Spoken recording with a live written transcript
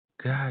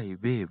Guy,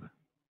 babe.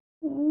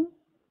 Mm,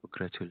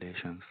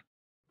 Congratulations.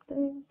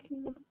 thank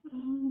you.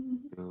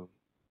 Yo,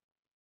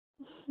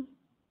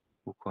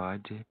 uko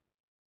aje?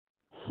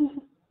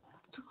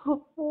 Tuko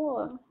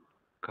poa.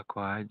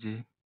 Kako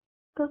aje?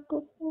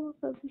 Kako poa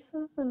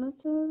kabisa,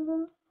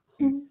 kanacheza.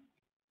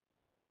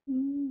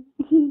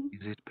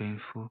 Is it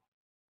painful?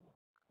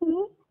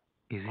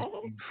 Is it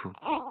painful?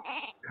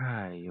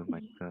 Guy, oh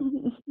my god.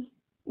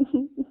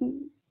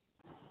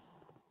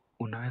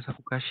 Unaweza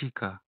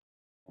kukashika?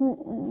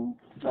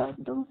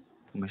 Bado.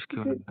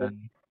 Umeshikiwa na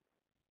nani?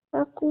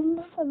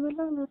 Hakuna,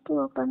 amelala tu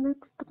hapa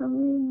next na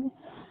mimi.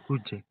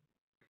 Kuje.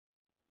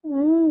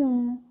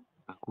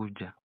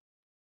 Nakuja.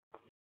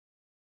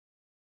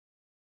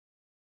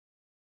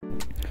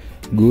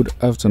 Good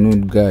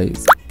afternoon,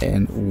 guys,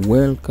 and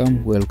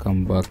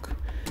welcome back.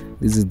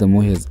 This is the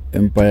MUHIA'S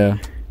Empire,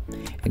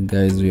 and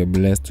guys, we are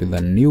blessed with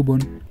a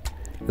newborn.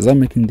 As I'm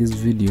making this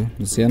video,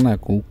 Luciana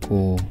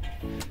Koko,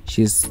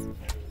 she's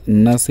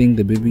nursing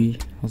the baby,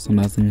 also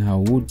nursing her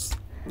woods.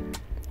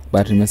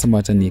 But nimesema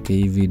acha niweke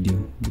hii video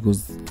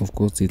because of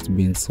course it's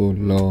been so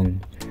long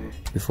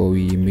before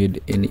we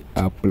made any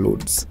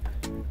uploads.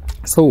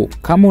 So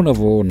kama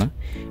unavyoona,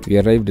 we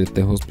arrived at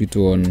the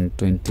hospital on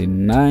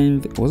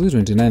 29th. Was it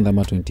 29th or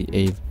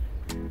 28th?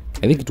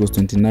 I think it was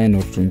 29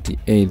 or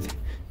 28th,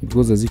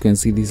 because as you can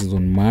see this is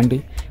on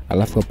Monday.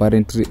 Alafu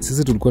apparently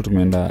sisi tulikuwa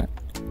tumeenda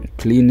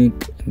clinic,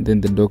 and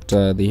then the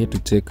doctor, they had to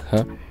check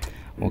her.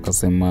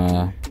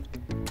 Wakasema,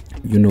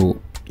 you know,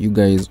 you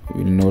guys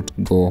will not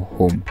go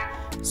home,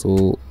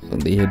 so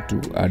they had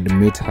to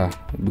admit her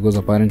because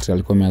apparently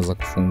alikuwa ameanza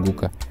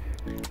kufunguka.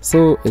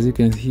 So as you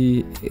can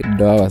see,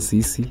 dawa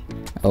sisi,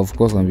 of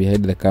course I'm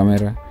behind the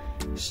camera.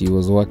 She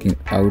was working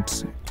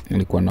out,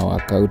 alikuwa na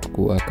work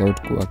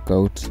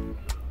out,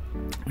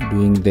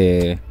 doing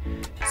the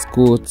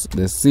squats,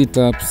 the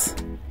sit-ups.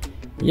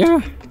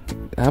 Yeah,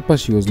 hapa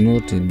she was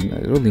not in,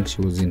 I don't think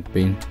she was in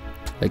pain.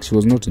 Like she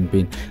was not in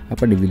pain.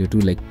 Hapa ni vile tu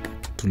like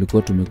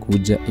tulikuwa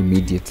tumekuja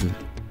immediately.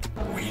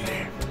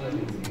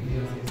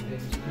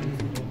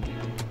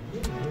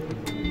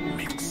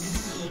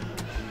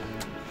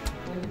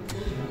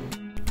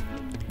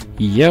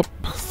 Yep,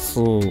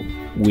 so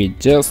we're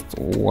just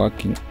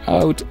working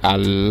out.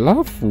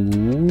 Alafu,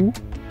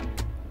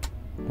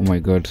 oh my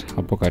god,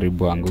 hapo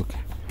karibu anguke.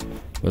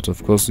 But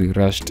of course we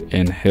rushed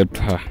and helped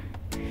her.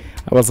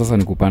 Hapa sasa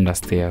ni kupanda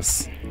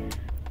stairs,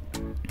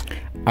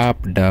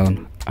 up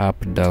down.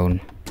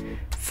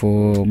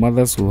 For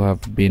mothers who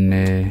have been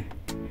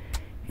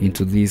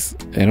into this,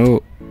 I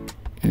know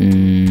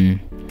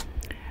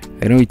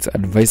it's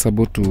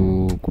advisable to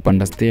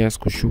kupanda stairs,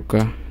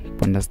 kushuka.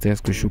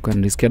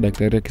 Nilisikia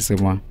daktari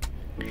akisema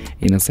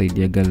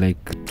inasaidiaga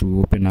like to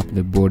open up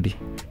the body,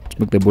 to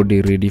make the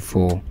body ready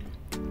for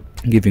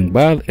giving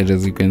birth. And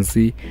as you can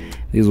see,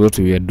 this is what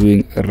we are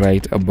doing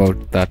right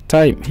about that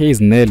time. Here is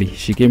Nelly,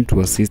 she came to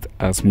assist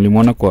us.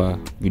 Mlimwona kwa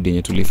video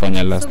yenye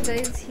tulifanya last. So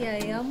guys, here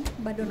I am,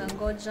 bado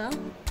nangoja.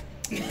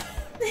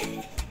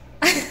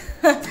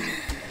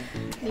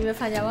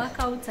 Nimefanya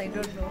workout, I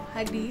don't know,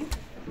 hadi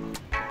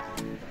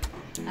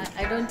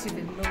I don't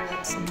even know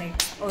what's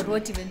next or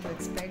what even to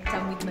expect.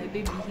 I'm with my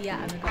baby here,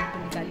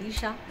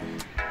 amekakunikalisha.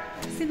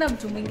 Sina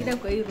mtu mwingine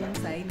kwa hii room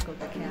sasa, niko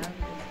peke yangu.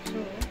 So,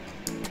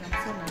 I'm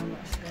so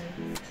nervous,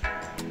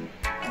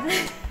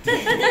 guys.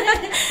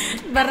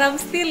 But I'm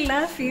still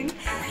laughing.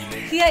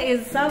 Here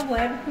is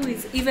someone who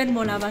is even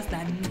more nervous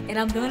than me, and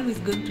I'm the one who is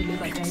going to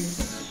labor,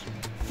 guys.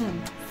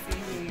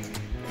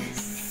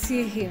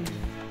 See him.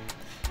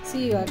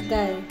 See your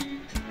guy,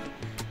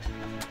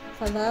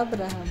 Father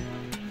Abraham.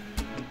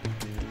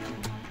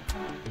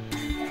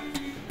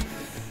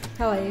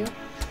 How are you?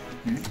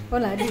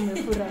 Hola, hadi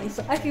umefurahi.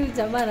 So aki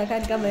jamaa anakaa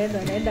kama yeye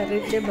anaenda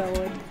labor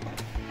ward.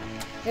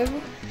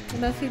 Hebu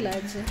unafeel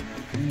aje?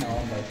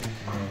 Naomba tu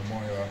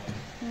moyo wako.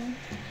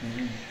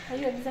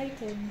 Are you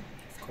excited?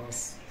 Of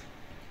course.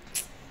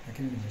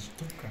 Lakini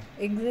nimeshtuka.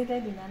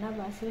 Excited na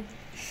nervous.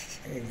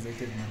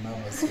 Excited na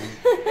nervous.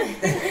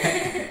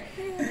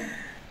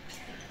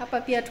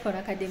 Hapa pia tuko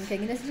na kadem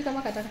kingine, sijui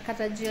kama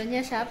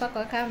katajionyesha hapa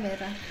kwa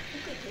kamera.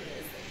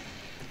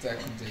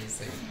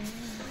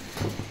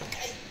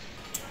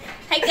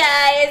 Hi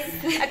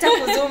guys. Hata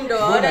kuzoom ndo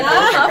waona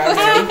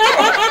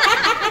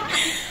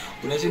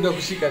Unashindwa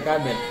kushika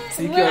kamera.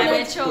 Sikio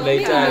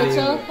unaitali.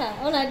 Unachoka.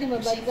 Ona hadi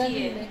mabagani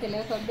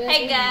nimekelea kwa bed.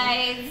 Hi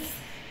guys.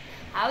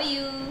 How are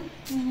you?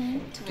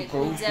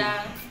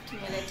 Tumekuja,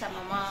 tumeleta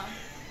mama.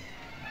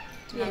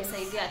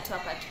 Tunamsaidia tu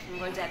hapa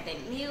tukingoja the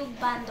new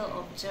bundle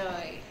of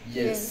joy.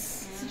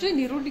 Yes. Sijui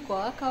nirudi kwa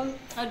workout.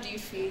 How do you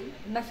feel?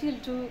 Na feel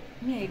tu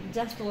me I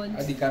just want.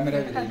 Hadi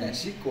kamera vile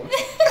inashikwa.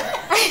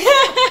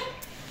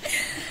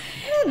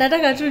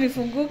 Nataka tu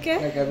nifunguke.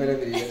 Na kamera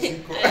vile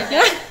inashikwa.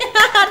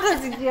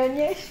 Hata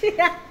sijionyeshi.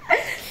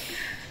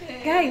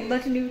 Guys,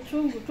 but ni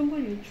uchungu. Tumbo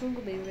ni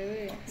uchungu by the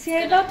way. Si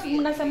I thought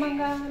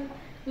mnasemanga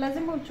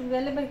lazima uchungu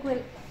ya labor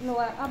ikuwe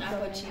lower abdomen.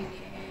 Hapo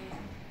chini.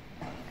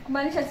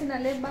 Kumaanisha sina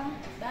labor.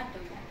 Bado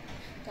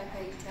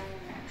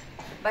takaitana.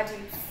 But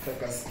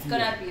it's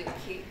gonna be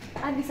okay.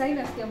 Hadi sasa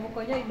nasikia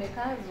mkojo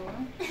imekazwa.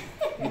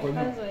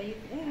 Kazo hivi.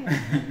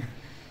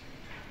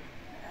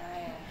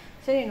 Haya.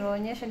 Sasa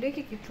nionyesha ndio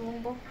hiki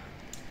kitumbo.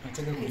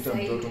 Nataka kuita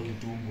mtoto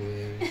kitumbo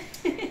wewe.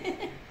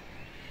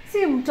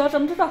 Si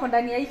mtoto ako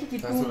ndani ya hiki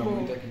kitumbo. Sasa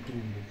unamuita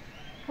kitumbo.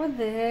 What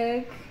the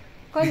heck?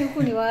 Kwani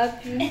huku ni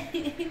wapi?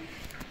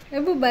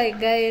 Hebu bye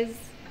guys.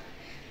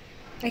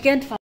 I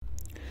can't find.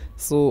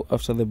 So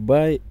after the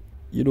bye,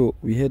 you know,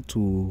 we had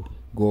to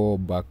go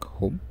back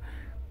home.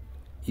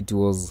 It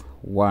was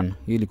 1.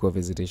 Hii ilikuwa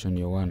visitation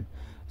year 1.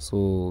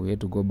 So we had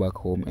to go back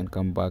home and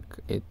come back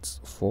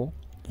at 4.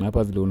 Na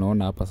hapa vile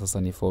unaona hapa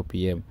sasa ni 4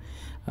 p.m.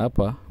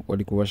 Hapa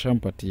walikuwa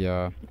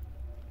shampatia,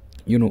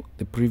 you know,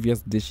 the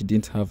previous day she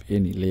didn't have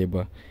any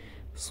labor.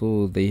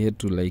 So they had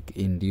to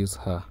like induce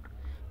her.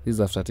 This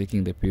is after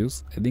taking the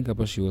pills. I think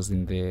hapa she was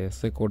in the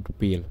second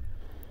pill.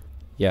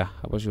 Yeah,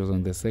 hapa she was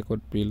on the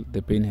second pill.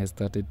 The pain has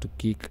started to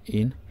kick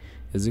in.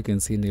 As you can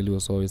see, Nelly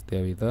was always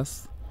there with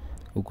us.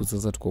 Huku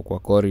sasa tuko kwa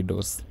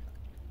corridors.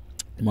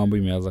 Mambo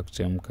imeanza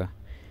kuchemka.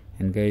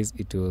 And guys,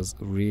 it was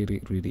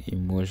really, really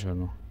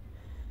emotional.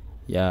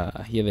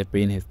 Yeah, here the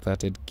pain has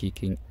started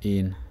kicking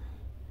in.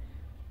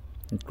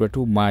 Kwa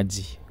tu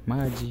maji.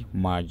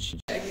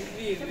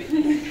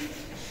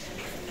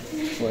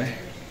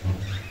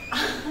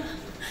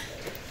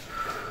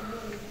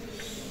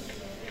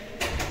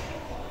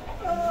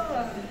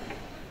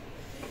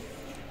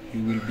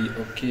 You will be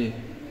okay.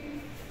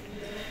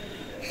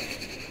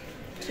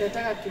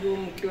 Tunataka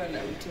turumu ukiwa na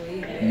mtu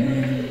ile.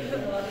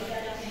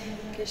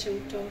 Kesho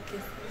utoke.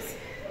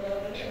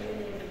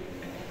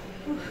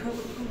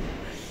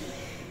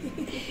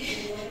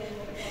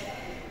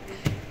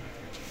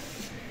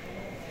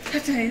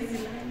 Hata hizi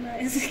lana,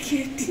 hizi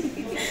kiti.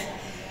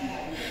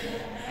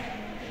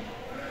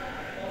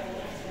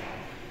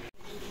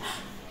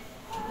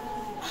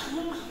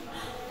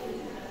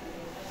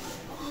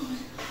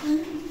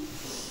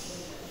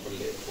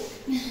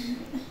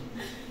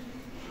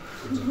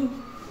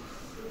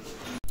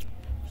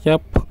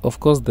 Yep, of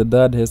course the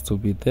dad has to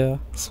be there.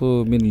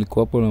 So mimi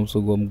nilikuwa hapo na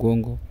msogo wa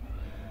mgongo.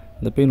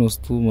 The pain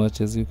was too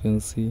much, as you can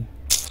see.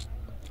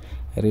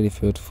 I really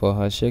felt for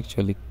her. She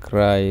actually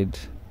cried.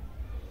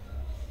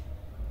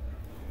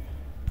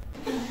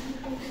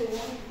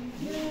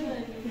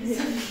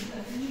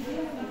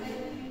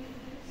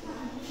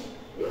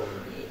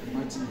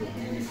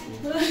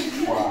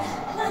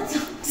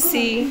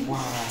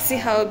 See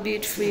how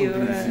beautiful you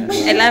are.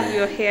 I love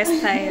your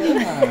hairstyle.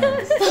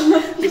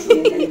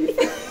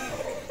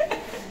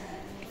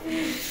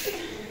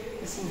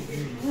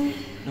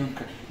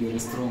 You're a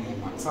strong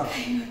woman. Don't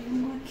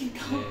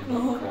cry. I'm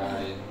not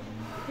crying.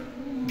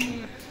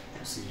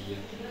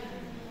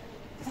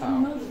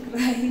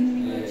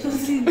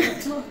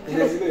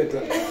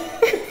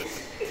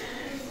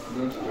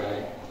 Don't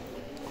cry.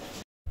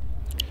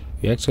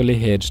 We actually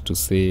had to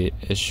say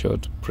a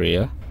short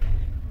prayer.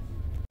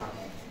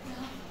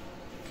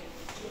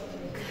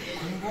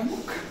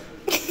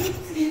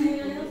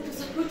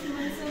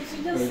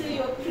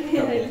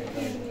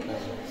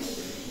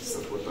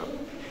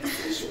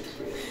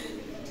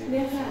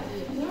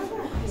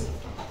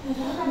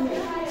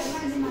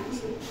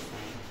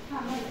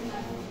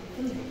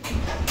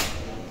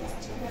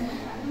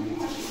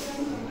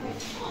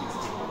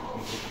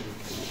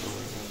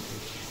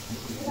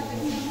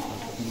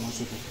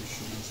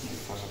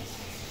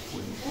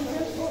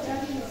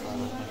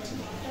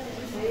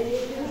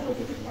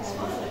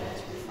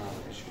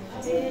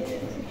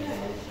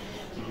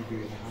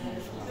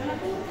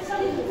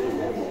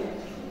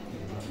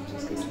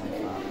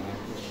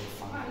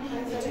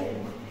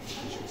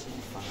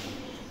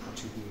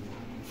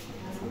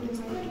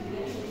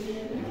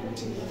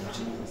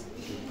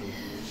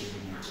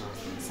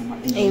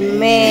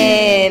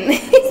 Amen.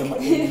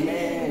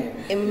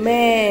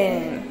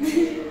 Amen.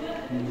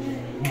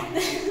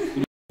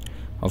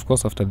 Of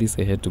course after this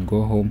I had to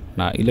go home.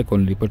 Na ile kwa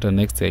nilipata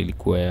next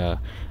ilikuwa ya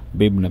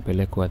babe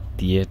napelekwa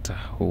theater.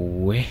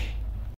 Uwe.